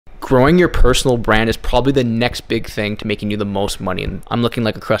Growing your personal brand is probably the next big thing to making you the most money. And I'm looking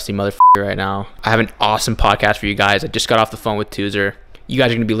like a crusty motherfucker right now. I have an awesome podcast for you guys. I just got off the phone with TOOZER. You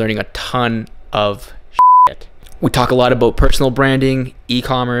guys are going to be learning a ton of shit. We talk a lot about personal branding,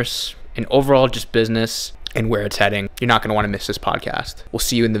 e-commerce, and overall just business and where it's heading. You're not going to want to miss this podcast. We'll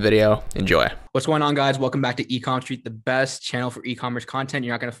see you in the video. Enjoy. What's going on, guys? Welcome back to eCommerce Street, the best channel for e-commerce content.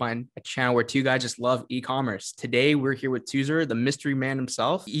 You're not going to find a channel where two guys just love e-commerce. Today, we're here with TOOZER, the mystery man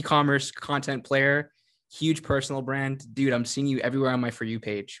himself, e-commerce content player, huge personal brand. Dude, I'm seeing you everywhere on my For You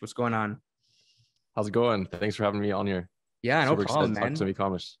page. What's going on? How's it going? Thanks for having me on here. Yeah, no problem, man. Talk to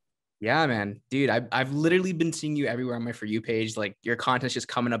e-commerce. Yeah, man. Dude, I've literally been seeing you everywhere on my For You page. Like, your content's just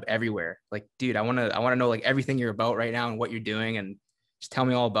coming up everywhere. Like, dude, I want to know like everything you're about right now and what you're doing, and just tell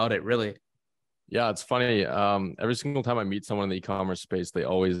me all about it, really. Yeah, it's funny. Every single time I meet someone in the e-commerce space, they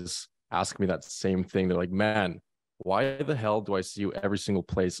always ask me that same thing. They're like, man, why the hell do I see you every single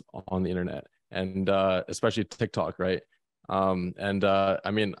place on the internet? And especially TikTok, right? I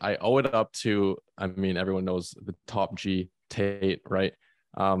mean, I owe it up to, everyone knows the top G, Tate, right?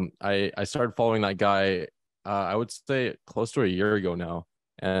 I started following that guy, I would say close to a year ago now.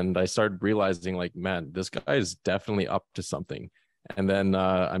 And I started realizing like, man, this guy is definitely up to something. And then,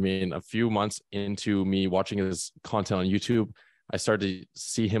 a few months into me watching his content on YouTube, I started to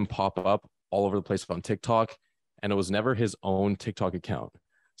see him pop up all over the place on TikTok, and it was never his own TikTok account.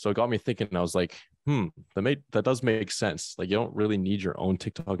 So it got me thinking, and I was like, that does make sense. Like, you don't really need your own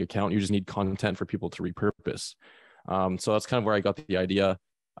TikTok account. You just need content for people to repurpose. So that's kind of where I got the idea.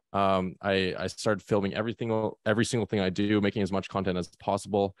 I started filming every single thing I do, making as much content as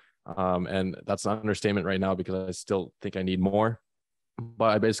possible. And that's an understatement right now because I still think I need more.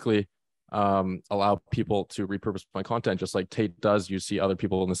 But I basically allow people to repurpose my content just like Tate does. You see other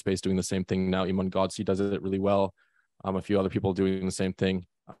people in the space doing the same thing now. Iman Godsi does it really well. A few other people doing the same thing.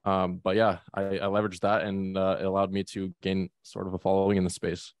 But yeah, I leveraged that, and it allowed me to gain sort of a following in the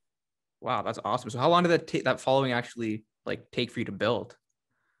space. Wow, that's awesome. So how long did that following actually like take for you to build?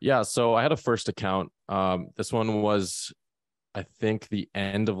 Yeah, so I had a first account. This one was, I think, the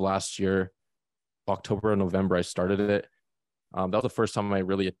end of last year, October or November, I started it. That was the first time I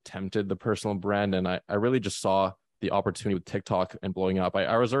really attempted the personal brand, and I really just saw the opportunity with TikTok and blowing up.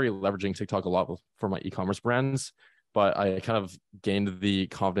 I was already leveraging TikTok a lot for my e-commerce brands, but I kind of gained the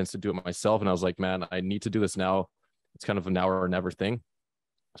confidence to do it myself, and I was like, man, I need to do this now. It's kind of a now or never thing.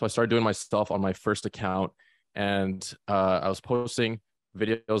 So I started doing myself on my first account, and I was posting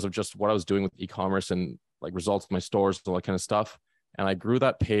videos of just what I was doing with e-commerce and like results of my stores, all that kind of stuff. And I grew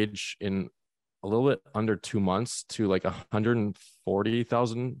that page in a little bit under 2 months to like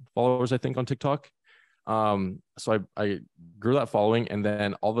 140,000 followers, I think, on TikTok. So I grew that following, and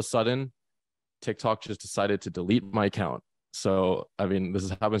then all of a sudden TikTok just decided to delete my account. So, this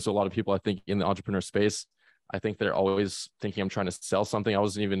happens to a lot of people, I think, in the entrepreneur space. I think they're always thinking I'm trying to sell something. I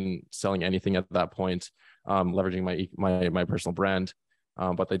wasn't even selling anything at that point, leveraging my personal brand,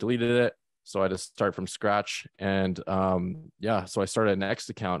 but they deleted it. So I had to start from scratch. And so I started a next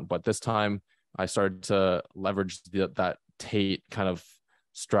account, but this time I started to leverage that Tate kind of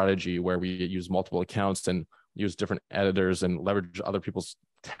strategy where we use multiple accounts and use different editors and leverage other people's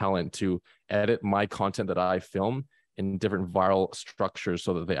talent to edit my content that I film in different viral structures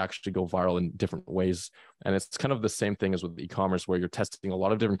so that they actually go viral in different ways. And it's kind of the same thing as with e-commerce, where you're testing a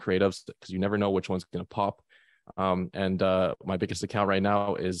lot of different creatives because you never know which one's going to pop. My biggest account right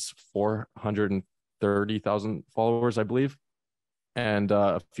now is 430,000 followers, I believe. And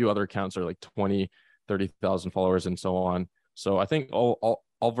a few other accounts are like 20, 30,000 followers and so on. So I think all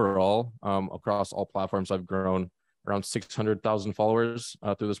overall, across all platforms, I've grown around 600,000 followers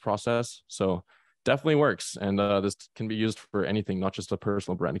through this process. So definitely works. And this can be used for anything, not just a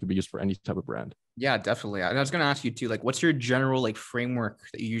personal brand. It can be used for any type of brand. Yeah, definitely. And I was going to ask you too, like, what's your general like framework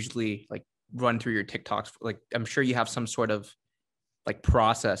that you usually like run through your TikToks? Like, I'm sure you have some sort of like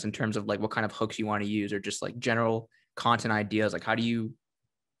process in terms of like what kind of hooks you want to use, or just like general content ideas. Like, how do you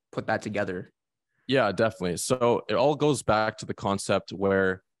put that together? Yeah, definitely. So it all goes back to the concept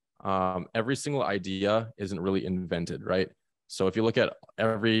where every single idea isn't really invented, right? So if you look at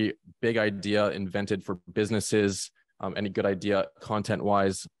every big idea invented for businesses, any good idea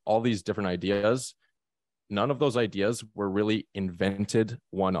content-wise, all these different ideas, none of those ideas were really invented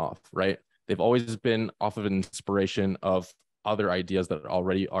one-off, right? They've always been off of an inspiration of other ideas that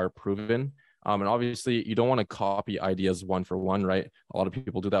already are proven. And obviously, you don't want to copy ideas one for one, right? A lot of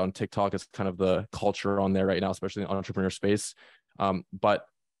people do that on TikTok. It's kind of the culture on there right now, especially in the entrepreneur space. But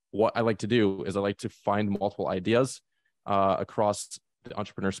what I like to do is I like to find multiple ideas across the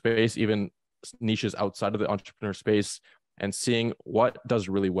entrepreneur space, even niches outside of the entrepreneur space, and seeing what does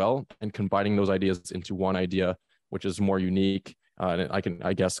really well and combining those ideas into one idea, which is more unique. And I can,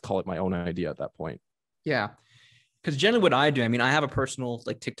 I guess, call it my own idea at that point. Yeah. Because generally what I do, I mean, I have a personal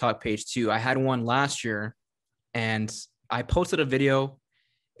like TikTok page too. I had one last year and I posted a video.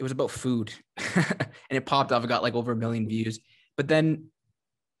 It was about food and it popped off. It got like over 1 million views. But then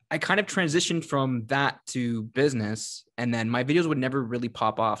I kind of transitioned from that to business, and then my videos would never really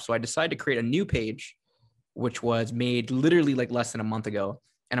pop off. So I decided to create a new page, which was made literally like less than a month ago.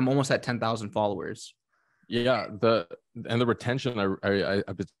 And I'm almost at 10,000 followers. Yeah, the retention,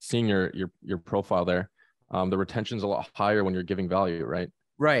 I've been seeing your profile there. The retention's a lot higher when you're giving value, right?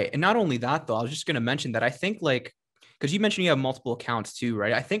 Right. And not only that, though, I was just going to mention that I think like, because you mentioned you have multiple accounts too,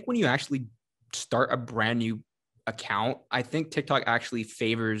 right? I think when you actually start a brand new account, I think TikTok actually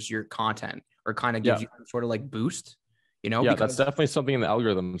favors your content or kind of gives you some sort of like boost, you know? Yeah, because that's definitely something in the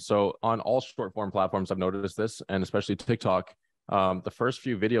algorithm. So on all short form platforms, I've noticed this, and especially TikTok, the first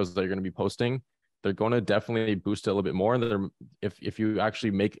few videos that you're going to be posting, they're going to definitely boost it a little bit more. And if you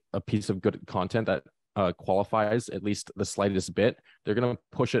actually make a piece of good content that qualifies at least the slightest bit, they're going to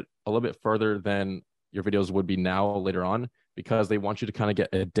push it a little bit further than your videos would be now later on, because they want you to kind of get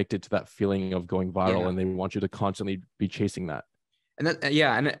addicted to that feeling of going viral, and they want you to constantly be chasing that. And that,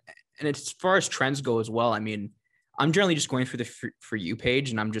 yeah. And as far as trends go as well, I mean, I'm generally just going through the for you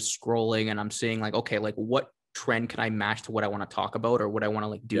page and I'm just scrolling and I'm seeing like, okay, like what trend can I match to what I want to talk about or what I want to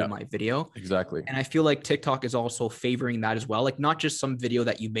like do in my video. Exactly. And I feel like TikTok is also favoring that as well. Like not just some video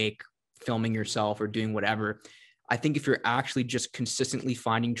that you make filming yourself or doing whatever. I think if you're actually just consistently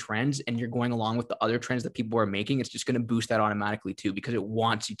finding trends and you're going along with the other trends that people are making, it's just going to boost that automatically too, because it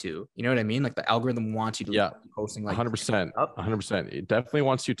wants you to, you know what I mean? Like the algorithm wants you to be posting like 100%, 100%. It definitely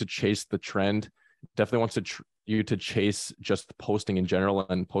wants you to chase the trend. Definitely wants you to chase just posting in general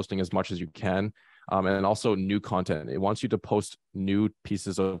and posting as much as you can. And also new content. It wants you to post new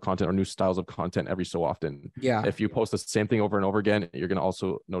pieces of content or new styles of content every so often. Yeah. If you post the same thing over and over again, you're going to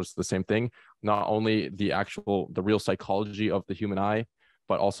also notice the same thing. Not only the real psychology of the human eye,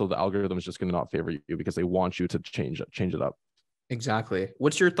 but also the algorithm is just going to not favor you because they want you to change it up. Exactly.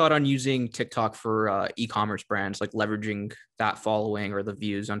 What's your thought on using TikTok for e-commerce brands, like leveraging that following or the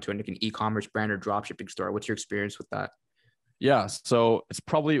views onto an e-commerce brand or dropshipping store? What's your experience with that? Yeah, so it's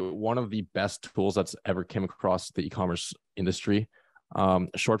probably one of the best tools that's ever came across the e-commerce industry.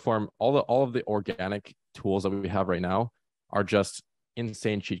 Short form, all of the organic tools that we have right now are just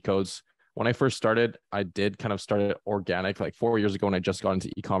insane cheat codes. When I first started, I did kind of start it organic like 4 years ago when I just got into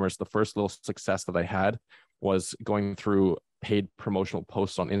e-commerce. The first little success that I had was going through paid promotional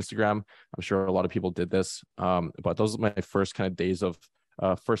posts on Instagram. I'm sure a lot of people did this, but those are my first kind of days of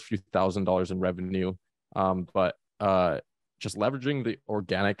first few $1,000s in revenue. But just leveraging the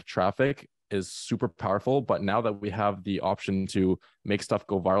organic traffic is super powerful. But now that we have the option to make stuff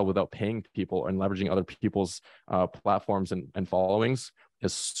go viral without paying people and leveraging other people's platforms and followings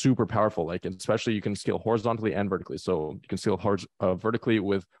is super powerful. Like, especially you can scale horizontally and vertically. So you can scale vertically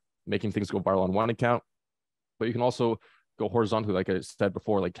with making things go viral on one account, but you can also go horizontally, like I said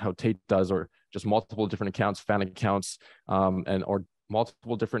before, like how Tate does, or just multiple different accounts, fan accounts, or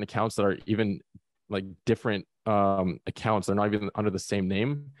multiple different accounts that are even like different accounts. They're not even under the same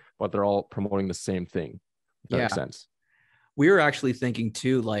name, but they're all promoting the same thing. If that makes sense. We were actually thinking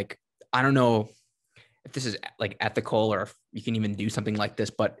too, like, I don't know if this is like ethical or if you can even do something like this,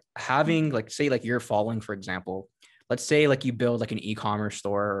 but having like, say like you're following, for example, let's say like you build like an e-commerce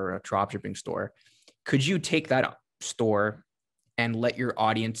store or a dropshipping store. Could you take that store and let your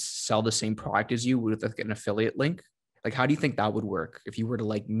audience sell the same product as you with like an affiliate link? Like, how do you think that would work if you were to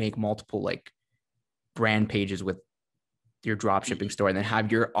like make multiple like brand pages with your dropshipping store and then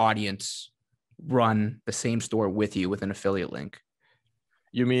have your audience run the same store with you with an affiliate link?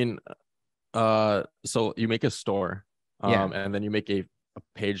 You mean, so you make a store, and then you make a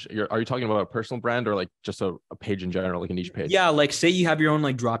page. Are you talking about a personal brand or like just a page in general, like a niche page? Yeah, like say you have your own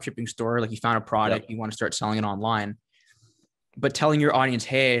like dropshipping store, like you found a product, you want to start selling it online, but telling your audience,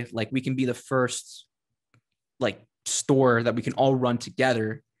 hey, like we can be the first like store that we can all run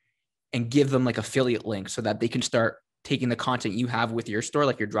together, and give them like affiliate links so that they can start taking the content you have with your store,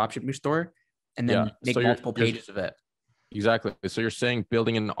 like your dropshipping store, and then make multiple pages of it. Exactly. So you're saying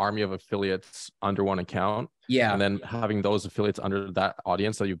building an army of affiliates under one account, and then having those affiliates under that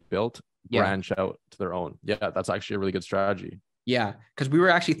audience that you've built branch out to their own. Yeah, that's actually a really good strategy. Yeah, because we were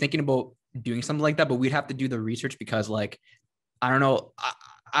actually thinking about doing something like that, but we'd have to do the research because, like, I don't know,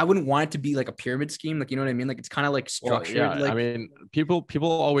 I wouldn't want it to be like a pyramid scheme, like, you know what I mean? Like, it's kind of like structured. Well, yeah, like, I mean,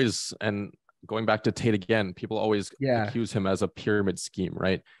 people always, and going back to Tate again, people always Yeah. accuse him as a pyramid scheme,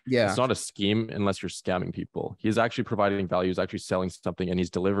 right? It's Yeah. not a scheme unless you're scamming people. He's actually providing value, he's actually selling something, and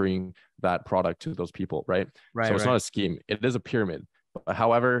he's delivering that product to those people, right? Right. So it's not Right. a scheme. It is a pyramid.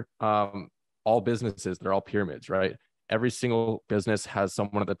 However, all businesses, they're all pyramids, right? Every single business has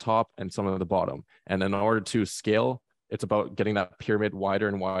someone at the top and someone at the bottom. And in order to scale, it's about getting that pyramid wider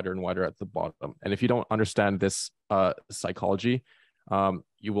and wider and wider at the bottom. And if you don't understand this psychology,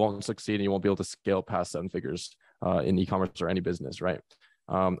 you won't succeed and you won't be able to scale past 7 figures in e-commerce or any business, right?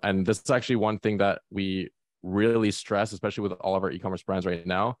 And this is actually one thing that we really stress, especially with all of our e-commerce brands right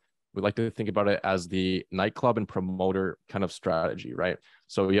now. We like to think about it as the nightclub and promoter kind of strategy, right?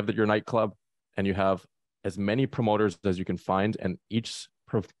 So you have your nightclub and you have as many promoters as you can find, and each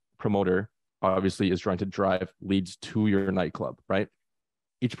promoter obviously is trying to drive leads to your nightclub, right?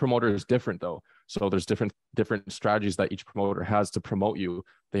 Each promoter is different though. So there's different strategies that each promoter has to promote you.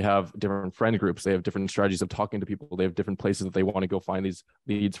 They have different friend groups. They have different strategies of talking to people. They have different places that they want to go find these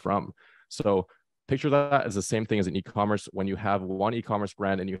leads from. So picture that as the same thing as an e-commerce. When you have one e-commerce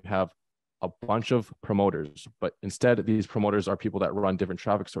brand and you have a bunch of promoters, but instead these promoters are people that run different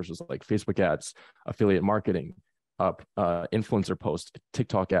traffic sources like Facebook ads, affiliate marketing, influencer posts,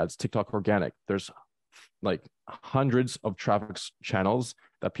 TikTok ads, TikTok organic. There's like hundreds of traffic channels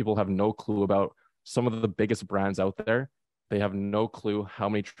that people have no clue about. Some of the biggest brands out there, they have no clue how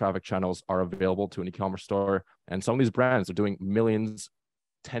many traffic channels are available to an e-commerce store. And some of these brands are doing millions,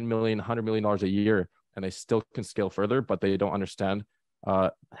 10 million, $100 million a year, and they still can scale further, but they don't understand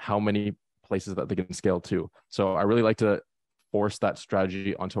how many places that they can scale to. So I really like to force that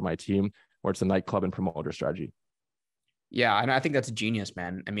strategy onto my team, where it's a nightclub and promoter strategy. Yeah. And I think that's genius,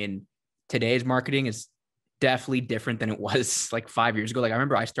 man. I mean, today's marketing is definitely different than it was like 5 years ago. Like I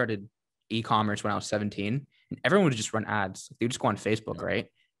remember I started e-commerce when I was 17 and everyone would just run ads. They would just go on Facebook, Yeah. right?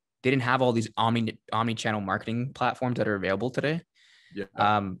 They didn't have all these omni-channel marketing platforms that are available today.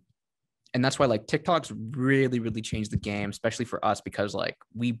 Yeah. And that's why like TikTok's really, really changed the game, especially for us, because like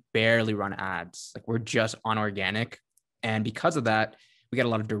we barely run ads. Like we're just on organic. And because of that, we get a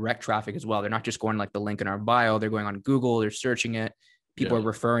lot of direct traffic as well. They're not just going like the link in our bio, they're going on Google, they're searching it. People are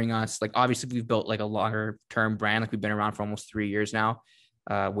referring us. Like obviously we've built like a longer term brand. Like we've been around for almost 3 years now,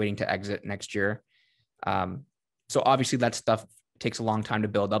 waiting to exit next year. So obviously that stuff takes a long time to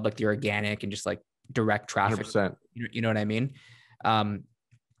build up, like the organic and just like direct traffic. 100%. You know what I mean?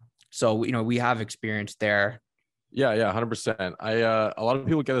 So, you know, we have experience there. Yeah, 100%. A lot of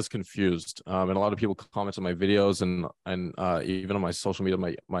people get this confused, and a lot of people comment on my videos and even on my social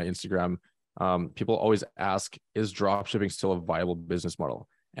media, my Instagram. People always ask, is dropshipping still a viable business model?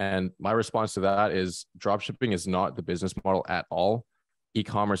 And my response to that is, dropshipping is not the business model at all.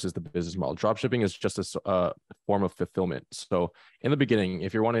 E-commerce is the business model. Dropshipping is just a form of fulfillment. So in the beginning,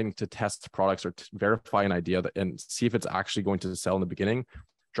 if you're wanting to test products or verify an idea and see if it's actually going to sell in the beginning,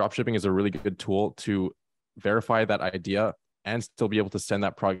 dropshipping is a really good tool to verify that idea and still be able to send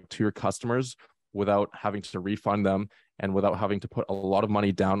that product to your customers without having to refund them and without having to put a lot of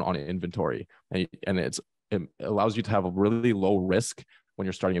money down on inventory. And it allows you to have a really low risk when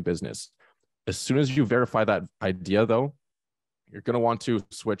you're starting a business. As soon as you verify that idea, though, you're going to want to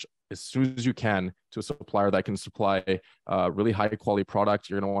switch as soon as you can to a supplier that can supply really high quality product.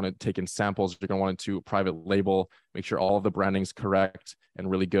 You're going to want to take in samples. You're going to want to private label, make sure all of the branding is correct and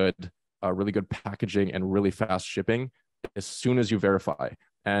really good packaging and really fast shipping as soon as you verify.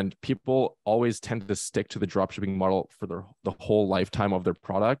 And people always tend to stick to the dropshipping model for the whole lifetime of their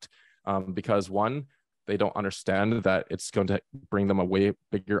product because one, they don't understand that it's going to bring them a way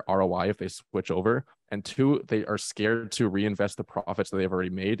bigger ROI if they switch over. And two, they are scared to reinvest the profits that they've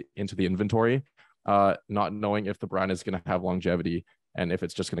already made into the inventory, not knowing if the brand is going to have longevity and if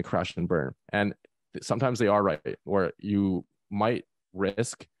it's just going to crash and burn. And sometimes they are right, where you might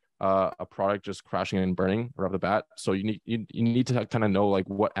risk a product just crashing and burning right off the bat. So you need to kind of know like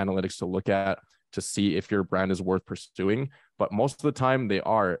what analytics to look at to see if your brand is worth pursuing. But most of the time they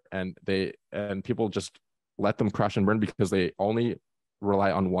are, and people just let them crash and burn because they only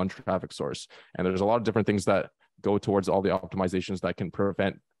rely on one traffic source. And there's a lot of different things that go towards all the optimizations that can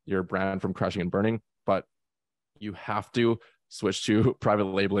prevent your brand from crashing and burning. But you have to switch to private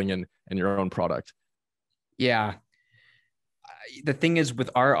labeling and your own product. Yeah. The thing is with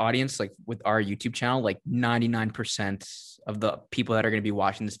our audience, like with our YouTube channel, like 99% of the people that are going to be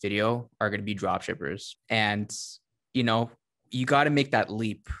watching this video are going to be drop shippers. And, you know, you got to make that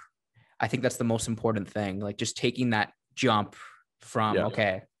leap. I think that's the most important thing. Like just taking that jump from,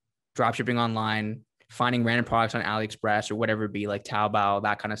 okay, drop shipping online, finding random products on AliExpress or whatever it be, like Taobao,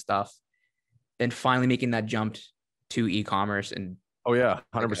 that kind of stuff. Then finally making that jump to e-commerce and Oh yeah,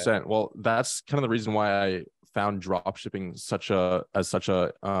 Like a 100%. Well, that's kind of the reason why I found drop shipping such a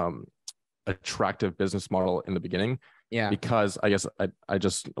attractive business model in the beginning, yeah. because I guess I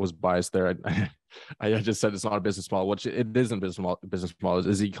just was biased there. I just said it's not a business model, which it isn't business model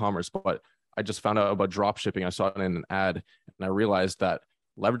is e-commerce, but I just found out about drop shipping. I saw it in an ad and I realized that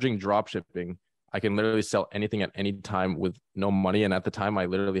leveraging drop shipping, I can literally sell anything at any time with no money. And at the time, I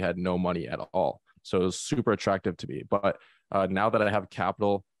literally had no money at all. So it was super attractive to me. But now that I have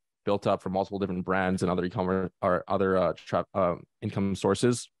capital built up from multiple different brands and other e-commerce or other income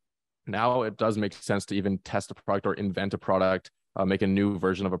sources, now it does make sense to even test a product or invent a product, make a new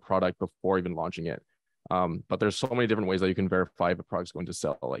version of a product before even launching it. But there's so many different ways that you can verify if a product's going to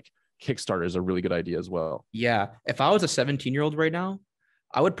sell. Like Kickstarter is a really good idea as well. Yeah. If I was a 17-year-old right now,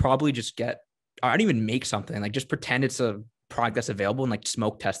 I would probably just I don't even make something, like just pretend it's a product that's available and like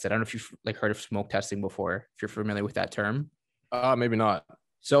smoke test it. I don't know if you've like heard of smoke testing before, if you're familiar with that term. Maybe not.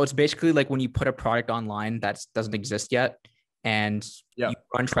 So it's basically like when you put a product online that doesn't exist yet and Yeah. you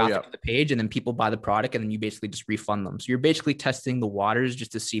run Oh traffic yeah. to the page and then people buy the product and then you basically just refund them. So you're basically testing the waters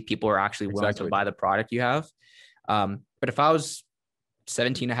just to see if people are actually willing to Exactly. buy the product you have. But if I was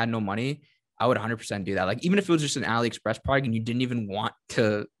 17, I had no money, I would 100% do that. Like even if it was just an AliExpress product and you didn't even want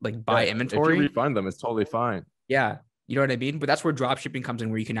to like buy Yeah. If you inventory, refund them, it's totally fine. yeah, you know what I mean? But that's where drop shipping comes in,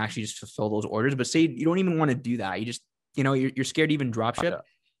 where you can actually just fulfill those orders. But say you don't even want to do that. You just, you're scared to even drop ship. Yeah.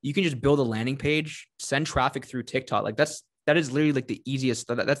 You can just build a landing page, send traffic through TikTok. Like that is literally like the easiest.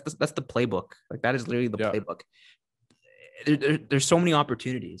 That's the playbook. Like that is literally the Yeah. playbook. There's so many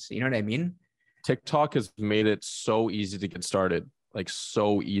opportunities. You know what I mean? TikTok has made it so easy to get started, like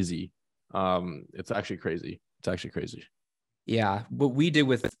so easy. It's actually crazy. It's actually crazy. Yeah. What we did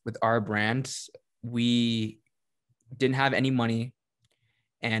with our brands, we didn't have any money.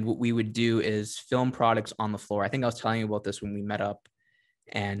 And what we would do is film products on the floor. I think I was telling you about this when we met up.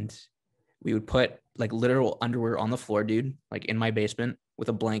 And we would put like literal underwear on the floor, dude, like in my basement with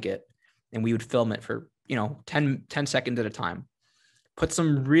a blanket. And we would film it for, 10 seconds at a time. Put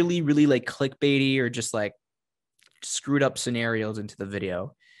some really, really like clickbaity or just like screwed up scenarios into the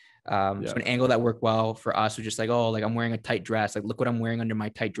video. So Yeah. an angle that worked well for us was just like, oh, like I'm wearing a tight dress. Like, look what I'm wearing under my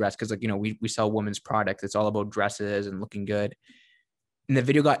tight dress. Cause like, we sell women's products. It's all about dresses and looking good. And the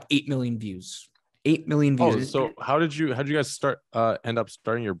video got 8 million views. 8 million Oh, views. so how did you guys start end up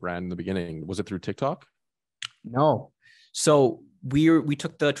starting your brand in the beginning? Was it through TikTok? No. So we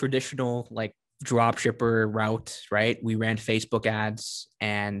took the traditional like drop shipper route, right? We ran Facebook ads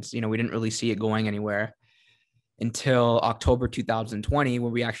and we didn't really see it going anywhere until October 2020,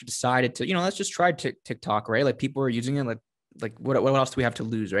 where we actually decided to, let's just try TikTok, right? Like people are using it, like what else do we have to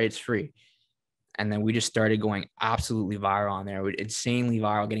lose, right? It's free. And then we just started going absolutely viral on there, insanely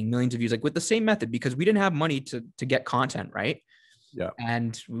viral, getting millions of views, like with the same method, because we didn't have money to get content, right? Yeah.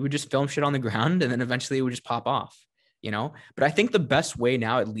 And we would just film shit on the ground and then eventually it would just pop off. But I think the best way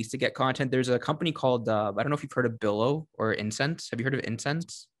now, at least to get content, there's a company called, I don't know if you've heard of Billow or Incense. Have you heard of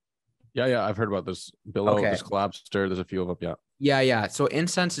Incense? Yeah, yeah, I've heard about this. Below, Okay. this Collabster, there's a few of them. Yeah. Yeah. So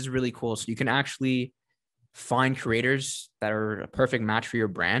Incense is really cool. So you can actually find creators that are a perfect match for your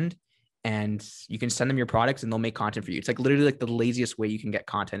brand and you can send them your products and they'll make content for you. It's like literally like the laziest way you can get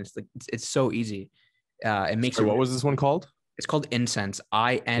content. It's like, it's so easy. It makes Sorry, it, what was this one called? it's called Incense,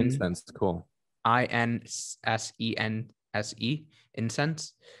 IN Incense. Cool. INSENSE,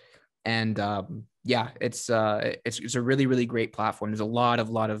 Incense. And yeah, it's a really, really great platform. There's a lot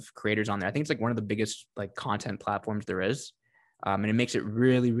of creators on there. I think it's like one of the biggest like content platforms there is. And it makes it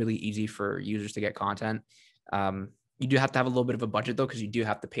really, really easy for users to get content. You do have to have a little bit of a budget though, because you do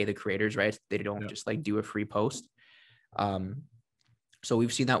have to pay the creators, right? They don't just like do a free post. So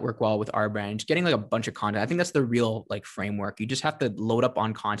we've seen that work well with our brand. Just getting like a bunch of content. I think that's the real like framework. You just have to load up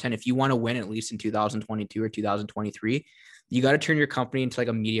on content. If you want to win at least in 2022 or 2023, you got to turn your company into like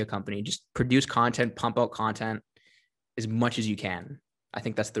a media company. Just produce content, pump out content as much as you can. I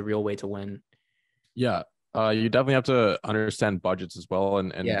think that's the real way to win. Yeah. You definitely have to understand budgets as well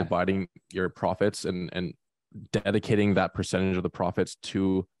and Yeah. dividing your profits and dedicating that percentage of the profits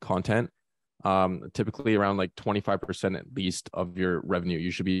to content. Typically around like 25% at least of your revenue, you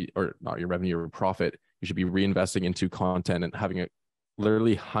should be, or not your revenue, your profit, you should be reinvesting into content and having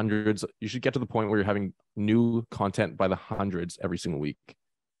literally hundreds. You should get to the point where you're having new content by the hundreds every single week.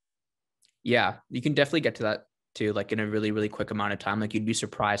 Yeah. You can definitely get to that too, like in a really, really quick amount of time. Like you'd be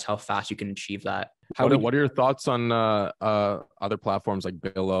surprised how fast you can achieve that. What are your thoughts on other platforms like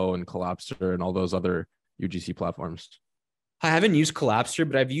Billo and Collapster and all those other UGC platforms? I haven't used Collapster,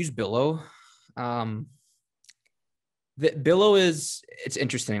 but I've used Billow. The Billow it's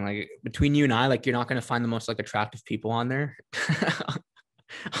interesting. Like between you and I, like you're not gonna find the most like attractive people on there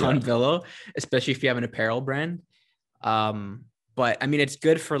Yeah. on Billow, especially if you have an apparel brand. But I mean, it's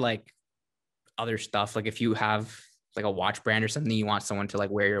good for like other stuff. Like if you have like a watch brand or something, you want someone to like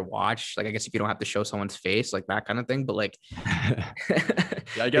wear your watch. Like I guess if you don't have to show someone's face, like that kind of thing. But like,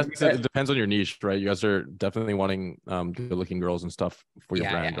 Yeah, I guess it depends on your niche, right? You guys are definitely wanting good looking girls and stuff for your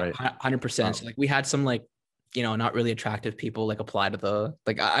brand, right? 100%. So like we had some like, not really attractive people like apply to the,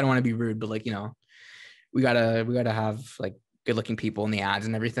 like, I don't want to be rude, but like, we gotta have like good looking people in the ads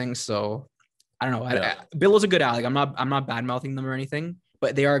and everything. So I don't know. Yeah. Billow's a good ad. Like I'm not bad mouthing them or anything,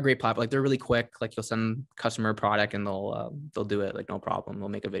 but they are a great platform. Like they're really quick. Like you'll send customer a product and they'll do it like no problem. They'll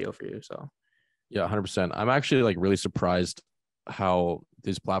make a video for you. So Yeah, 100%. I'm actually like really surprised how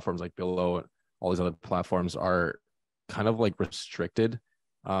these platforms like Billo and all these other platforms are kind of like restricted.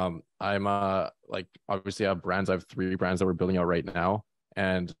 I'm like obviously I have brands. I have 3 brands that we're building out right now,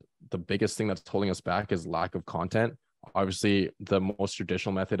 and the biggest thing that's holding us back is lack of content. Obviously, the most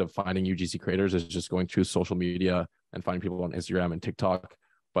traditional method of finding UGC creators is just going through social media and finding people on Instagram and TikTok.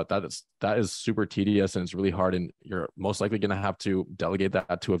 But that is super tedious and it's really hard, and you're most likely going to have to delegate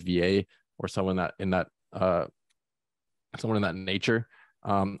that to a VA or someone someone in that nature.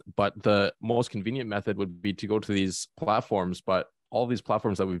 But the most convenient method would be to go to these platforms. But all these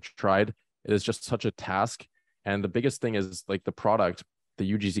platforms that we've tried, it is just such a task. And the biggest thing is like the product, the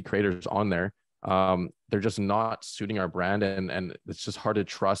UGC creators on there. They're just not suiting our brand, and it's just hard to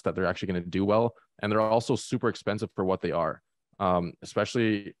trust that they're actually going to do well. And they're also super expensive for what they are.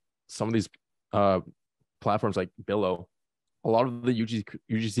 Especially some of these platforms like Billo. A lot of the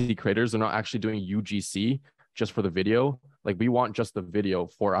UGC creators are not actually doing UGC just for the video. Like we want just the video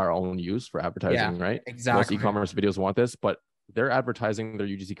for our own use for advertising, right? exactly. Most e-commerce videos want this, but they're advertising their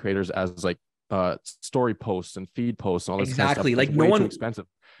UGC creators as like story posts and feed posts and all this kind of stuff. Exactly. Like It's way too expensive.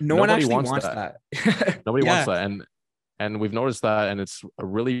 no one Nobody actually wants wants that. that. Nobody wants Yeah. that. And we've noticed that, and it's a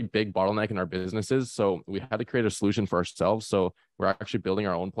really big bottleneck in our businesses. So we had to create a solution for ourselves. So we're actually building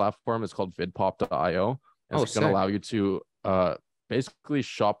our own platform. It's called vidpop.io. And it's going to allow you to basically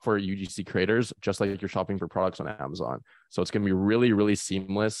shop for UGC creators, just like you're shopping for products on Amazon. So it's going to be really, really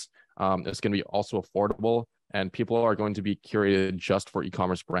seamless. It's going to be also affordable, and people are going to be curated just for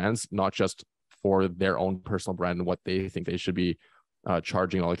e-commerce brands, not just for their own personal brand and what they think they should be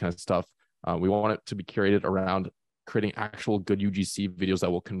charging, all that kind of stuff. We want it to be curated around creating actual good UGC videos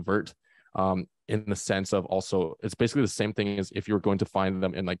that will convert, in the sense of also, it's basically the same thing as if you were going to find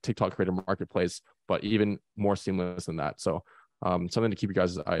them in like TikTok Creator Marketplace, but even more seamless than that. So something to keep you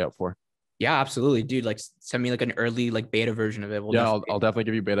guys' eye out for. Yeah, absolutely, dude. Like send me like an early like beta version of it. I'll definitely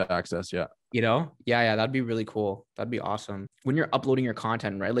give you beta access. Yeah. Yeah, that'd be really cool. That'd be awesome. When you're uploading your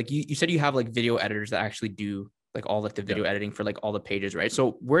content, right? Like you said you have like video editors that actually do like all like the video editing for like all the pages, right?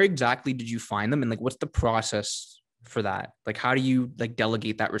 So where exactly did you find them, and like what's the process for that? Like how do you like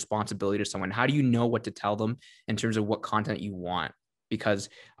delegate that responsibility to someone? How do you know what to tell them in terms of what content you want? Because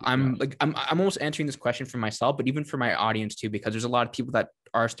I'm almost answering this question for myself, but even for my audience too, because there's a lot of people that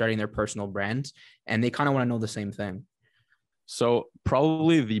are starting their personal brands and they kind of want to know the same thing. So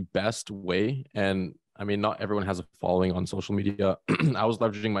probably the best way, and I mean, not everyone has a following on social media. I was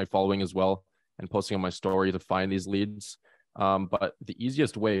leveraging my following as well and posting on my story to find these leads. But the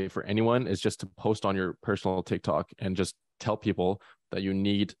easiest way for anyone is just to post on your personal TikTok and just tell people that you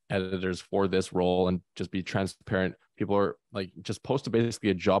need editors for this role, and just be transparent. People are like, just post basically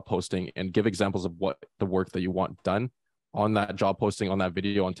a job posting and give examples of what the work that you want done on that job posting, on that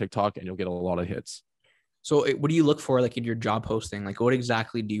video on TikTok, and you'll get a lot of hits. So what do you look for like in your job posting? Like what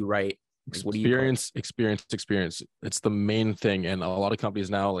exactly do you write? Like, what do you experience. It's the main thing. And a lot of companies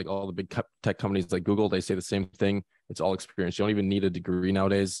now, like all the big tech companies like Google, they say the same thing. It's all experience. You don't even need a degree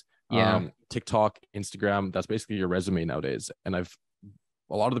nowadays. TikTok, Instagram, that's basically your resume nowadays. And a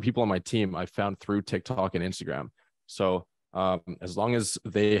lot of the people on my team I found through TikTok and Instagram. So as long as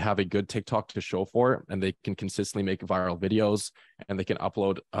they have a good TikTok to show for, and they can consistently make viral videos, and they can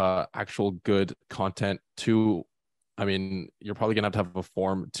upload actual good content to, I mean, you're probably gonna have a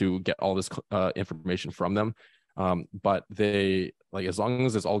form to get all this information from them. But they, like, as long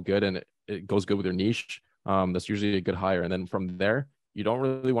as it's all good and it goes good with their niche, that's usually a good hire. And then from there, you don't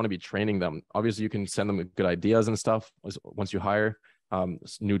really want to be training them. Obviously, you can send them good ideas and stuff once you hire,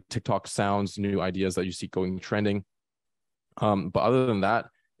 new TikTok sounds, new ideas that you see going trending. But other than that,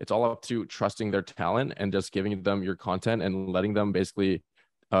 it's all up to trusting their talent and just giving them your content and letting them basically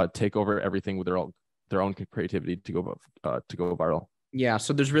take over everything with their own creativity to go viral. Yeah.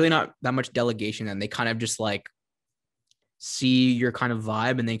 So there's really not that much delegation, and they kind of just like see your kind of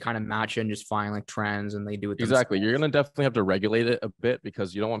vibe and they kind of match it and just find like trends and they do it Exactly. themselves. You're gonna definitely have to regulate it a bit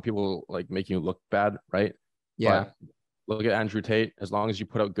because you don't want people like making you look bad, right? Yeah. But look at Andrew Tate. As long as you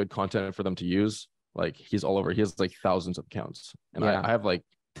put out good content for them to use, like he's all over. He has like thousands of accounts, and Yeah. I have like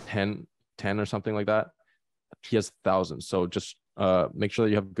 10 or something like that. He has thousands. So just make sure that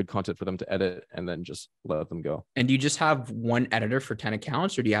you have good content for them to edit, and then just let them go. And do you just have one editor for 10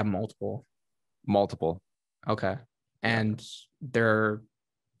 accounts or do you have multiple? Multiple. Okay. Yeah. And they're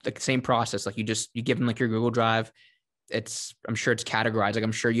the same process. Like you give them like your Google Drive. I'm sure it's categorized. Like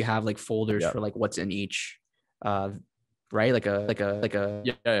I'm sure you have like folders Yeah. for like what's in each, right? Yeah,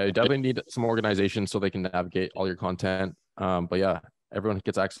 you definitely need some organization so they can navigate all your content. But yeah, everyone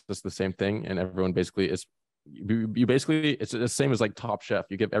gets access to the same thing, and everyone basically is you basically it's the same as like Top Chef.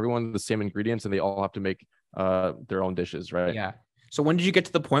 You give everyone the same ingredients, and they all have to make their own dishes, right? Yeah. So when did you get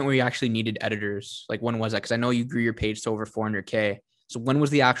to the point where you actually needed editors? Like when was that? Because I know you grew your page to over 400K. So when was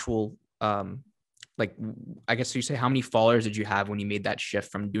the actual like I guess you say how many followers did you have when you made that shift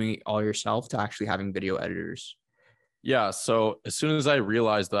from doing it all yourself to actually having video editors? Yeah. So as soon as I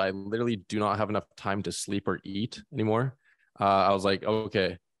realized that I literally do not have enough time to sleep or eat anymore, I was like,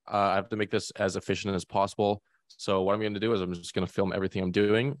 okay, I have to make this as efficient as possible. So what I'm going to do is I'm just going to film everything I'm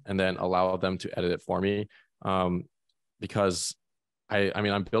doing and then allow them to edit it for me. Because I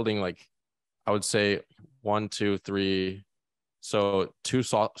mean, I'm building like, I would say 1, 2, 3. So 2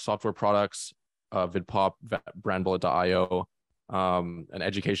 software products, VidPop, brandbullet.io, an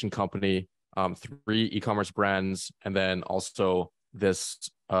education company, 3 e-commerce brands, and then also this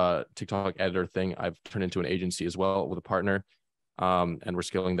TikTok editor thing I've turned into an agency as well with a partner. And we're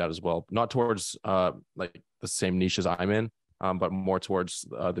scaling that as well, not towards like the same niche as I'm in, but more towards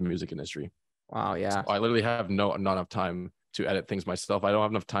the music industry. Wow. Yeah. So I literally have not enough time to edit things myself. I don't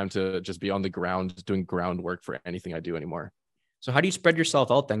have enough time to just be on the ground doing groundwork for anything I do anymore. So how do you spread yourself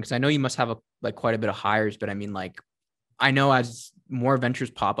out then? Because I know you must have quite a bit of hires, but I mean, like, I know as more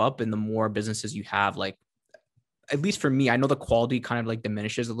ventures pop up and the more businesses you have, like, at least for me, I know the quality kind of like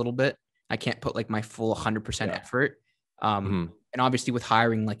diminishes a little bit. I can't put like my full 100% effort. And obviously with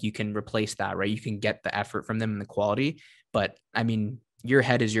hiring, like you can replace that, right? You can get the effort from them and the quality. But I mean, your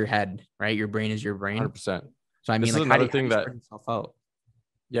head is your head, right? Your brain is your brain. 100%. So I mean, this like, is another how do thing you that spread yourself out?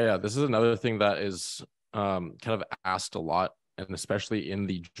 Yeah, this is another thing that is kind of asked a lot, and especially in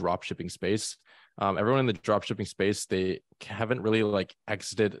the drop shipping space. Everyone in the drop shipping space, they haven't really like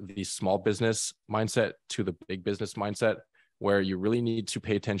exited the small business mindset to the big business mindset, where you really need to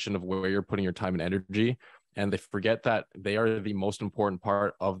pay attention of where you're putting your time and energy. And they forget that they are the most important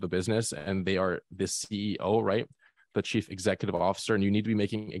part of the business, and they are the CEO, right? The chief executive officer, and you need to be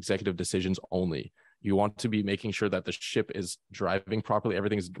making executive decisions only. You want to be making sure that the ship is driving properly,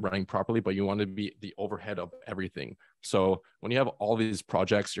 everything's running properly, but you want to be the overhead of everything. So when you have all these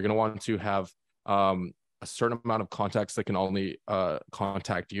projects, you're going to want to have a certain amount of contacts that can only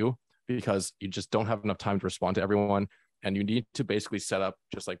contact you, because you just don't have enough time to respond to everyone. And you need to basically set up,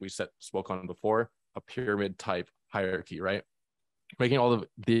 just like we spoke on before, a pyramid type hierarchy, right? Making all of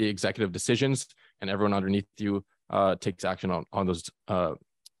the executive decisions, and everyone underneath you takes action on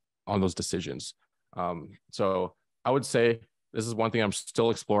those decisions. So I would say this is one thing I'm still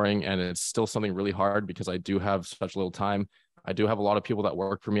exploring, and it's still something really hard because I do have such little time. I do have a lot of people that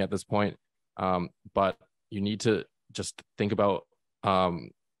work for me at this point. But you need to just think about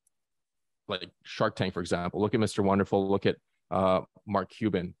like Shark Tank, for example. Look at Mr. Wonderful. Look at Mark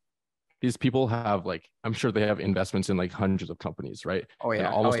Cuban. These people have like, I'm sure they have investments in like hundreds of companies, right? Oh yeah. And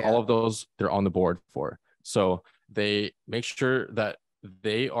almost all of those they're on the board for. So they make sure that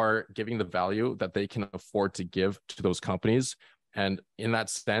they are giving the value that they can afford to give to those companies. And in that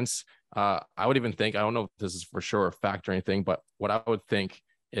sense, I would even think, I don't know if this is for sure a fact or anything, but what I would think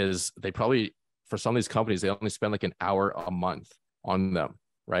is they probably, for some of these companies, they only spend like an hour a month on them,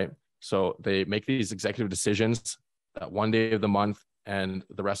 right? So they make these executive decisions that one day of the month, and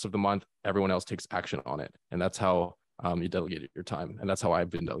the rest of the month, everyone else takes action on it. And that's how you delegate your time. And that's how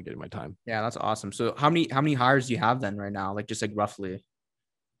I've been delegating my time. Yeah, that's awesome. So how many hires do you have then right now? Like just like roughly?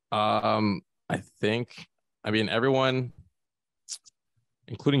 I think, I mean, everyone,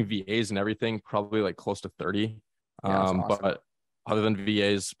 including VAs and everything, probably like close to 30. Yeah, that's awesome. But other than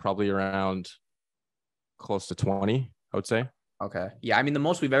VAs, probably around close to 20, I would say. Okay. Yeah. I mean, the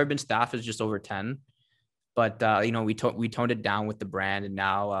most we've ever been staffed is just over 10, but you know, we toned it down with the brand, and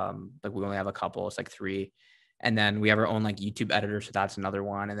now like we only have a couple, it's like 3. And then we have our own like YouTube editor. So that's another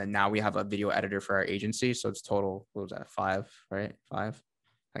one. And then now we have a video editor for our agency. So it's total, what was that? 5, right? 5.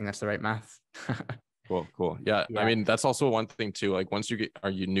 I think that's the right math. Cool. Yeah. I mean, that's also one thing too. Like once are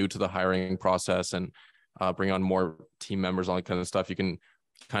you new to the hiring process, and bring on more team members, all that kind of stuff, you can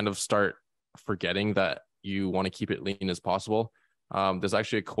kind of start forgetting that you want to keep it lean as possible. There's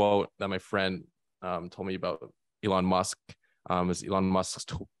actually a quote that my friend told me about Elon Musk. Is Elon Musk's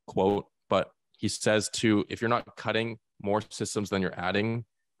quote, but he says if you're not cutting more systems than you're adding,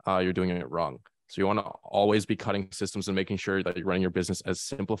 you're doing it wrong. So you want to always be cutting systems and making sure that you're running your business as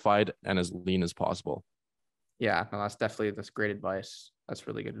simplified and as lean as possible. Yeah, no, that's great advice. That's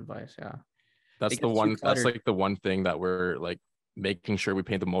really good advice. Yeah. That's like the one thing that we're like making sure we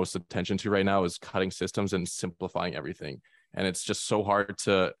pay the most attention to right now is cutting systems and simplifying everything. And it's just so hard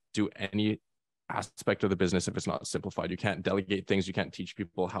to do any aspect of the business if it's not simplified. You can't delegate things. You can't teach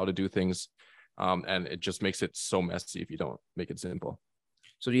people how to do things. And it just makes it so messy if you don't make it simple.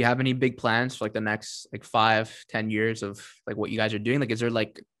 So do you have any big plans for like the next like 5-10 years of like what you guys are doing? Like, is there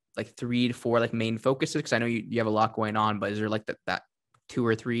like 3 to 4 like main focuses? Because I know you have a lot going on, but is there like that 2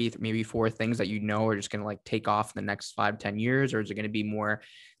 or 3, maybe 4 things that are just going to like take off in the next 5-10 years? Or is it going to be more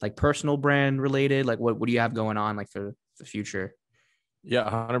like personal brand related? Like what do you have going on like for the future? Yeah,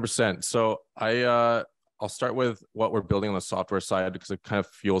 100%. So I'll start with what we're building on the software side because it kind of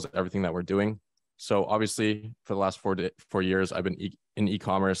fuels everything that we're doing. So obviously for the last 4 years, I've been in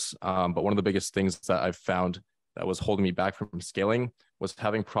e-commerce. But one of the biggest things that I've found that was holding me back from scaling was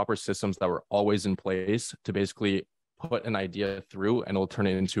having proper systems that were always in place to basically put an idea through and it'll turn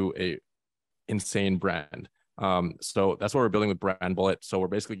it into a insane brand. So that's what we're building with Brand Bullet. So we're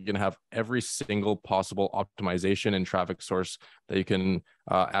basically going to have every single possible optimization and traffic source that you can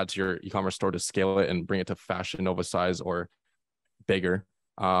add to your e-commerce store to scale it and bring it to Fashion Nova size or bigger.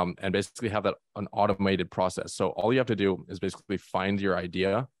 And basically have that an automated process. So all you have to do is basically find your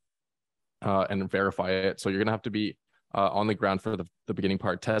idea and verify it. So you're going to have to be on the ground for the beginning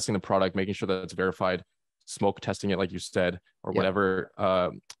part, testing the product, making sure that it's verified, smoke testing it, like you said, or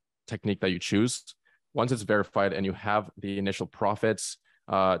whatever technique that you choose. Once it's verified and you have the initial profits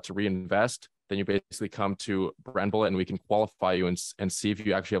to reinvest, then you basically come to Brand Bullet and we can qualify you and see if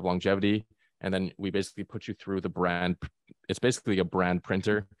you actually have longevity. And then we basically put you through the brand. It's basically a brand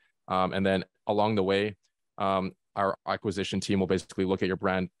printer. And then along the way, our acquisition team will basically look at your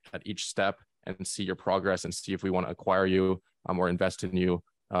brand at each step and see your progress and see if we want to acquire you or invest in you.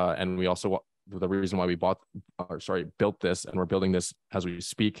 And we also, the reason why we built this and we're building this as we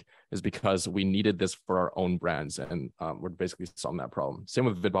speak is because we needed this for our own brands. And we're basically solving that problem. Same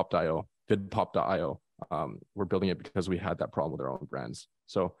with vidpop.io. We're building it because we had that problem with our own brands.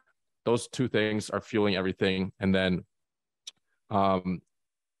 So those 2 things are fueling everything. And then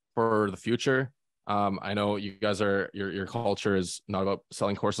for the future, I know you guys your culture is not about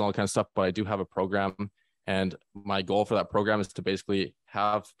selling courses and all that kind of stuff, but I do have a program. And my goal for that program is to basically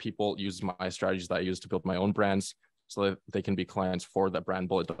have people use my strategies that I use to build my own brands so that they can be clients for that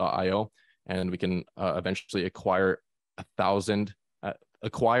brandbullet.io. And we can eventually acquire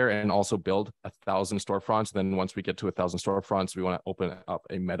and also build 1,000 storefronts. Then once we get to 1,000 storefronts, we want to open up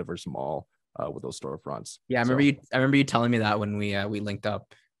a metaverse mall with those storefronts. Yeah, I remember you telling me that when we linked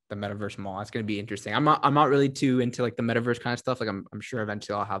up the metaverse mall. It's going to be interesting. I'm not really too into like the metaverse kind of stuff. Like I'm sure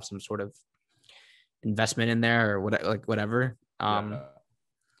eventually I'll have some sort of investment in there or whatever.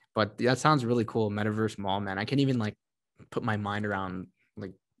 But that sounds really cool. Metaverse mall, man. I can't even like put my mind around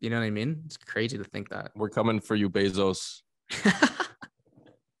like, you know what I mean? It's crazy to think that. We're coming for you, Bezos.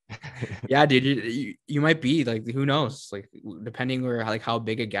 Yeah, dude, you might be like, who knows? Like depending where like how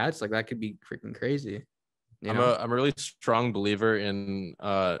big it gets, like that could be freaking crazy. I'm a really strong believer in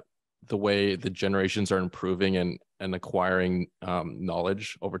the way the generations are improving and acquiring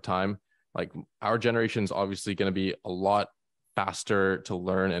knowledge over time. Like our generation is obviously going to be a lot faster to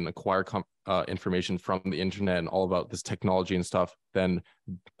learn and acquire information from the internet and all about this technology and stuff than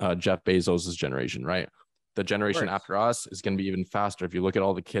Jeff Bezos's generation, right? The generation after us is going to be even faster. If you look at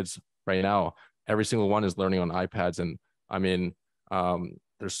all the kids right now, every single one is learning on iPads. And I mean,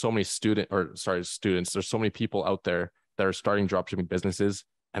 there's so many students. There's so many people out there that are starting dropshipping businesses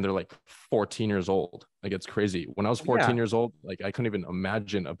and they're like 14 years old. Like it's crazy. When I was 14 years old, like I couldn't even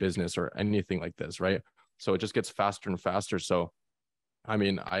imagine a business or anything like this, right? So it just gets faster and faster. So, I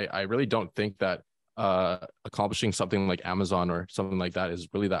mean, I really don't think that accomplishing something like Amazon or something like that is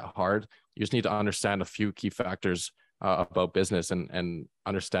really that hard. You just need to understand a few key factors about business and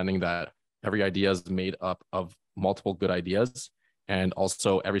understanding that every idea is made up of multiple good ideas. And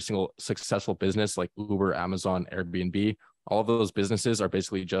also every single successful business like Uber, Amazon, Airbnb, all of those businesses are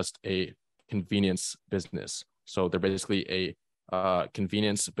basically just a convenience business. So they're basically a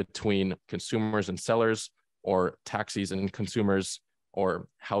convenience between consumers and sellers, or taxis and consumers, or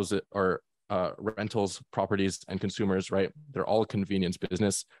rentals, properties, and consumers, right? They're all a convenience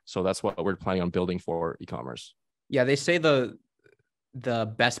business. So that's what we're planning on building for e-commerce. Yeah, they say the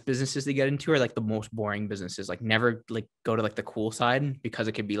best businesses to get into are like the most boring businesses. Like never like go to like the cool side because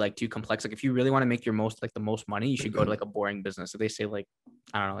it could be like too complex. Like if you really want to make your the most money, you should go to like a boring business. So they say like,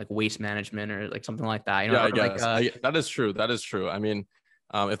 I don't know, like waste management or like something like that. You know, Yeah, I like guess that is true. That is true. I mean,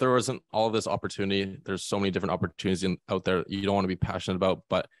 if there wasn't all of this opportunity, there's so many different opportunities out there you don't want to be passionate about,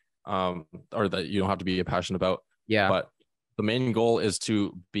 but or that you don't have to be passionate about. yeah. But the main goal is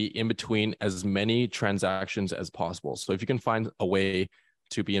to be in between as many transactions as possible. So if you can find a way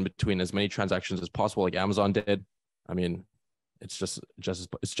to be in between as many transactions as possible, like Amazon did, I mean, it's just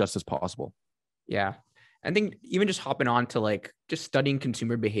as possible. Yeah. I think even just hopping on to like just studying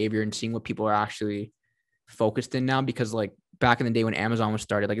consumer behavior and seeing what people are actually focused in now, because like back in the day when Amazon was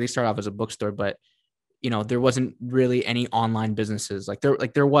started, like they started off as a bookstore, but you know, there wasn't really any online businesses. Like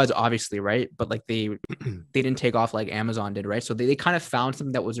there was obviously, right? But like they didn't take off like Amazon did, right? So they kind of found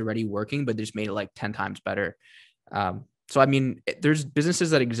something that was already working, but they just made it like 10 times better. So, I mean, there's businesses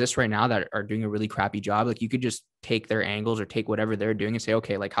that exist right now that are doing a really crappy job. Like you could just take their angles or take whatever they're doing and say,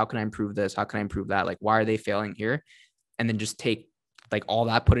 okay, like how can I improve this? How can I improve that? Like, why are they failing here? And then just take like all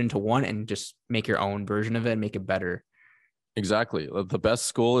that, put into one and just make your own version of it and make it better. Exactly. The best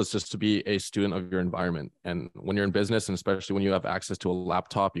school is just to be a student of your environment. And when you're in business, and especially when you have access to a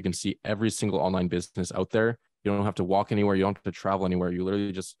laptop, you can see every single online business out there. You don't have to walk anywhere. You don't have to travel anywhere. You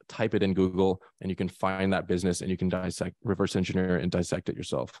literally just type it in Google and you can find that business and you can reverse engineer and dissect it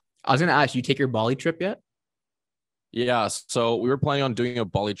yourself. I was going to ask, you take your Bali trip yet? Yeah. So we were planning on doing a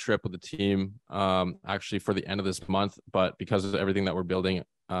Bali trip with the team actually for the end of this month. But because of everything that we're building,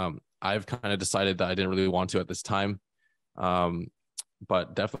 I've kind of decided that I didn't really want to at this time.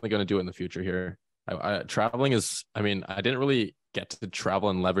 But definitely going to do it in the future here. Traveling is, I mean, I didn't really get to travel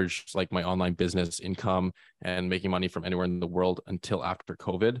and leverage like my online business income and making money from anywhere in the world until after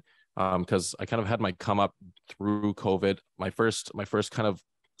COVID. Because I kind of had my come up through COVID. My first kind of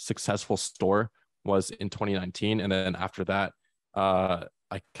successful store was in 2019. And then after that, I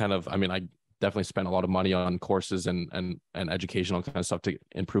definitely spent a lot of money on courses and educational kind of stuff to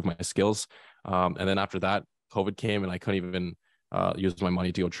improve my skills. And then after that, COVID came and I couldn't even use my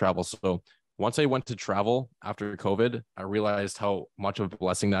money to go travel. So once I went to travel after COVID, I realized how much of a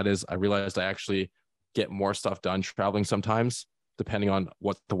blessing that is. I realized I actually get more stuff done traveling sometimes, depending on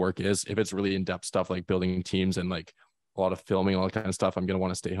what the work is. If it's really in-depth stuff like building teams and like a lot of filming, all that kind of stuff, I'm going to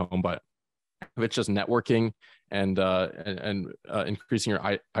want to stay home. But if it's just networking and increasing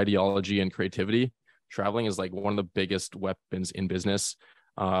your ideology and creativity, traveling is like one of the biggest weapons in business.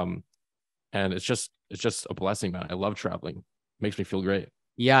 And it's just a blessing, man. I love traveling. It makes me feel great.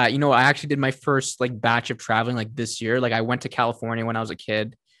 Yeah, you know, I actually did my first like batch of traveling like this year. Like I went to California when I was a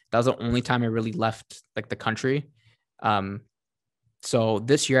kid. That was the only time I really left like the country. So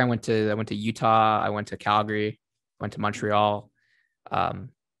this year I went to Utah, I went to Calgary, went to Montreal. I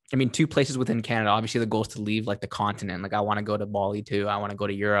mean, two places within Canada. Obviously, the goal is to leave like the continent. Like I want to go to Bali too. I want to go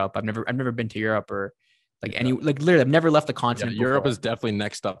to Europe. I've never been to Europe or like any like literally I've never left the continent. Yeah, Europe is definitely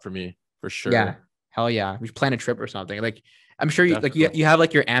next up for me for sure. Yeah, hell yeah. We should plan a trip or something. Like I'm sure you have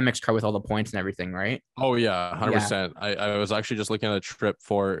like your Amex card with all the points and everything, right? Oh yeah, 100%. I was actually just looking at a trip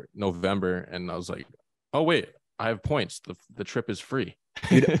for November and I was like, oh wait, I have points. The trip is free.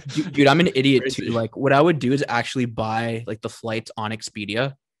 Dude, I'm an idiot too. Like what I would do is actually buy like the flights on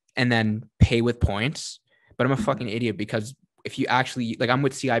Expedia and then pay with points. But I'm a fucking idiot because if you actually like I'm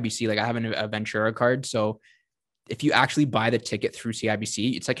with CIBC, like I have a Ventura card. So if you actually buy the ticket through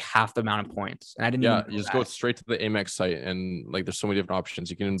CIBC, it's like half the amount of points. And I didn't you just go straight to the Amex site and like there's so many different options.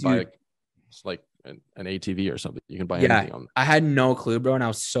 You can buy like an ATV or something. You can buy anything on. I had no clue, bro. And I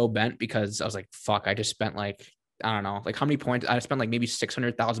was so bent because I was like, fuck, I just spent like, I don't know, like how many points? I spent like maybe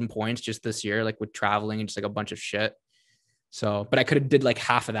 600,000 points just this year, like with traveling and just like a bunch of shit. So, but I could have did like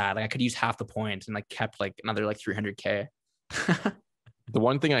half of that. Like I could use half the points and like kept like another like 300K. The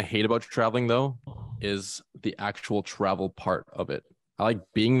one thing I hate about traveling though is the actual travel part of it. I like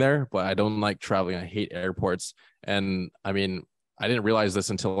being there, but I don't like traveling. I hate airports. And I mean, I didn't realize this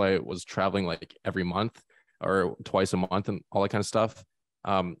until I was traveling like every month or twice a month and all that kind of stuff.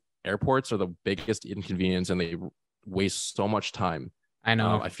 Airports are the biggest inconvenience and they waste so much time. I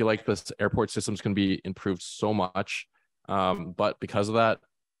know. I feel like this airport systems can be improved so much. But because of that,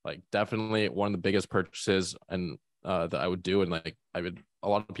 like definitely one of the biggest purchases and that I would do. And like a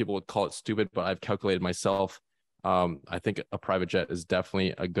lot of people would call it stupid, but I've calculated myself. I think a private jet is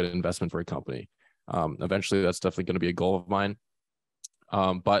definitely a good investment for a company. Eventually that's definitely going to be a goal of mine.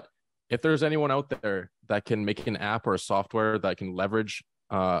 But if there's anyone out there that can make an app or a software that can leverage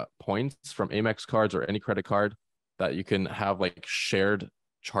points from Amex cards or any credit card that you can have like shared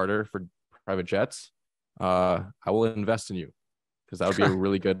charter for private jets, I will invest in you, because that would be a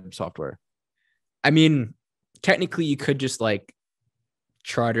really good software. I mean, technically you could just like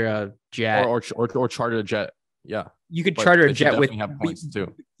charter a jet or charter a jet. Yeah. You could But charter a it should jet with definitely have points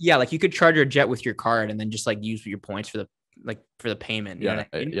too. Yeah, like you could charter a jet with your card and then just like use your points for the payment. You know Yeah. what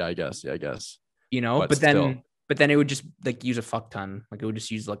I mean? Yeah, I guess. You know, But but still, then it would just like use a fuck ton. Like it would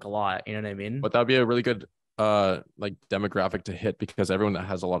just use like a lot. You know what I mean? but that'd be a really good like demographic to hit, because everyone that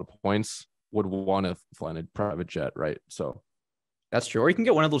has a lot of points would want to fly in a private jet, right? So That's true. Or you can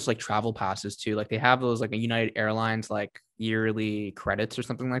get one of those like travel passes too. Like they have those like a United Airlines like yearly credits or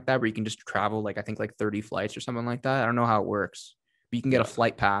something like that, where you can just travel like I think like 30 flights or something like that. I don't know how it works, but you can get a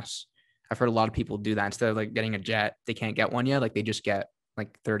flight pass. I've heard a lot of people do that instead of like getting a jet. They can't get one yet. Like they just get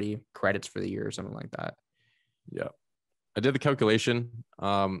like 30 credits for the year or something like that. yeah, I did the calculation,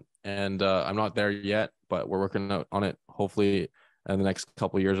 and I'm not there yet, but we're working on it. Hopefully, in the next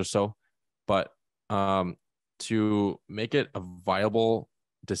couple of years or so. But to make it a viable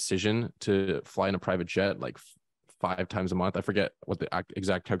decision to fly in a private jet like 5 times a month, I forget what the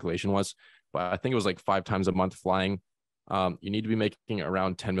exact calculation was, but I think it was like 5 times a month flying. You need to be making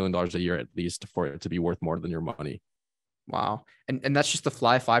around $10 million a year at least for it to be worth more than your money. Wow. And that's just to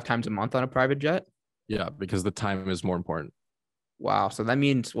fly 5 times a month on a private jet? Yeah, because the time is more important. Wow. So that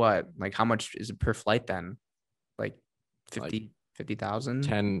means what? Like how much is it per flight then? Like 50,000?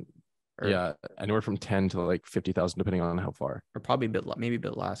 10, yeah, anywhere from 10 to like 50,000 depending on how far. Or probably maybe a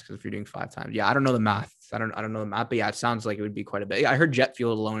bit less, because if you're doing 5 times. Yeah, I don't know the math. I don't know the math, but yeah, it sounds like it would be quite a bit. I heard jet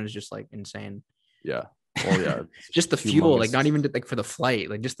fuel alone is just like insane. Yeah. Well, yeah. Just the fuel, like not even like for the flight,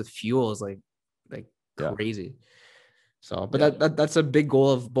 like just the fuel is like crazy. So, but that's a big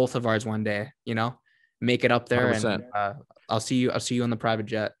goal of both of ours one day, you know, make it up there 100%. and I'll see you on the private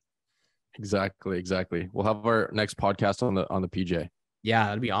jet. Exactly. We'll have our next podcast on the PJ. Yeah,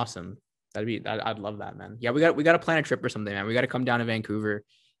 that'd be awesome. I'd love that, man. Yeah, we got to plan a trip or something, man. We got to come down to Vancouver.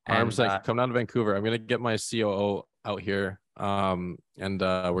 100%. Come down to Vancouver. I'm gonna get my COO out here, and we're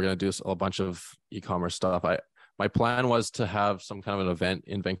gonna do a bunch of e-commerce stuff. My plan was to have some kind of an event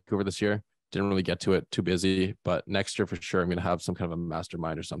in Vancouver this year. Didn't really get to it, too busy, but next year for sure I'm gonna have some kind of a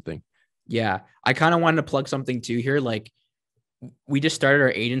mastermind or something. Yeah, I kind of wanted to plug something too here. Like we just started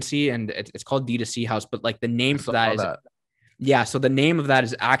our agency and it's called D2C House, but like the name for that is yeah. So the name of that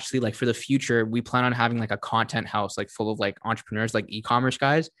is actually like for the future, we plan on having like a content house, like full of like entrepreneurs, like e-commerce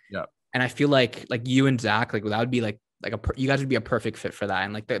guys. Yeah. And I feel like you and Zach, like that would be like you guys would be a perfect fit for that.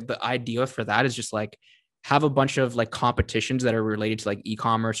 And like the idea for that is just like have a bunch of like competitions that are related to like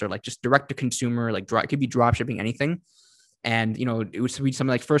e-commerce or like just direct to consumer, like it could be drop shipping, anything. And, you know, it would be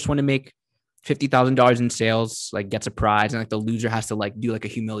something like first one to make $50,000 in sales, like gets a prize. And like the loser has to like do like a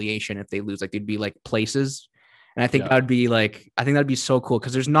humiliation. If they lose, like they'd be like places. And I think that'd be so cool.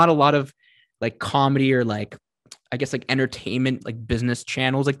 Cause there's not a lot of like comedy or like, I guess like entertainment, like business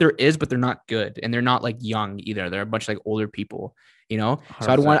channels. Like there is, but they're not good. And they're not like young either. They're a bunch of like older people, you know? 100%.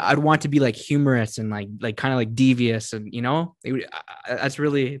 So I'd want to be like humorous and like kind of like devious and, you know, that's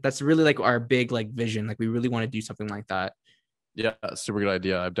really like our big like vision. Like we really want to do something like that. Yeah, super good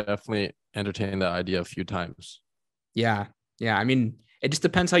idea. I've definitely entertained that idea a few times. Yeah. I mean, it just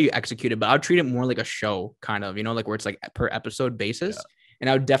depends how you execute it, but I would treat it more like a show, kind of, you know, like where it's like per episode basis. Yeah. And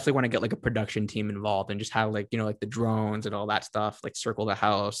I would definitely want to get like a production team involved and just have like, you know, like the drones and all that stuff, like circle the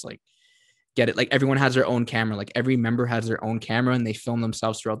house, like get it. Like everyone has their own camera, like every member has their own camera and they film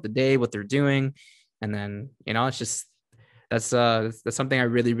themselves throughout the day, what they're doing. And then, you know, it's just, that's something I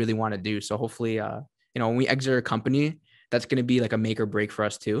really, really want to do. So hopefully, you know, when we exit our company, that's going to be like a make or break for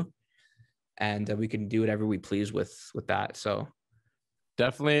us too. And we can do whatever we please with that. So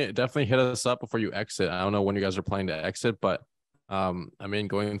definitely hit us up before you exit. I don't know when you guys are planning to exit, but I mean,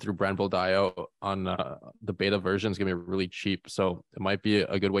 going through brandbuild.io on the beta version is going to be really cheap. So it might be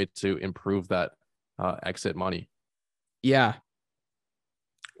a good way to improve that exit money. Yeah.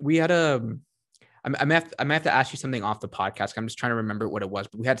 We had I may have to ask you something off the podcast. I'm just trying to remember what it was,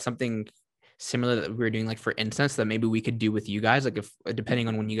 but we had something similar that we were doing like for instance that maybe we could do with you guys, like if depending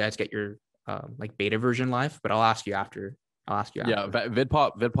on when you guys get your like beta version live, but I'll ask you after. Yeah.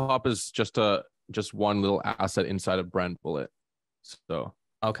 VidPop is just one little asset inside of Brand Bullet. So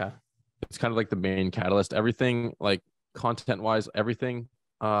okay, it's kind of like the main catalyst. Everything like content wise, everything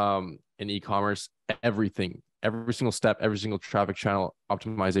in e-commerce, every single step, every single traffic channel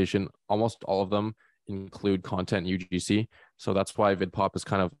optimization, almost all of them include content UGC. So that's why VidPop is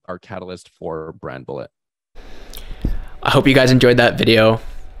kind of our catalyst for Brand Bullet. I hope you guys enjoyed that video.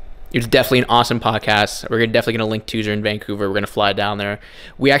 It was definitely an awesome podcast. We're definitely going to link TOOZER in Vancouver. We're going to fly down there.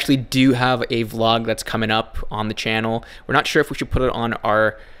 We actually do have a vlog that's coming up on the channel. We're not sure if we should put it on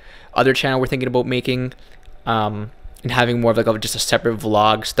our other channel we're thinking about making, and having more of like just a separate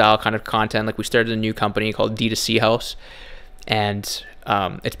vlog style kind of content. Like we started a new company called D2C House, and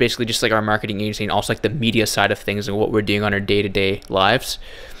it's basically just like our marketing agency and also like the media side of things and what we're doing on our day-to-day lives.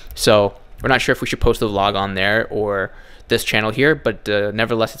 So we're not sure if we should post the vlog on there or this channel here, but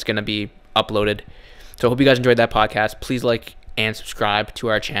nevertheless, it's going to be uploaded. So I hope you guys enjoyed that podcast. Please like and subscribe to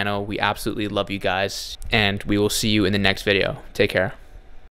our channel. We absolutely love you guys, and we will see you in the next video. Take care.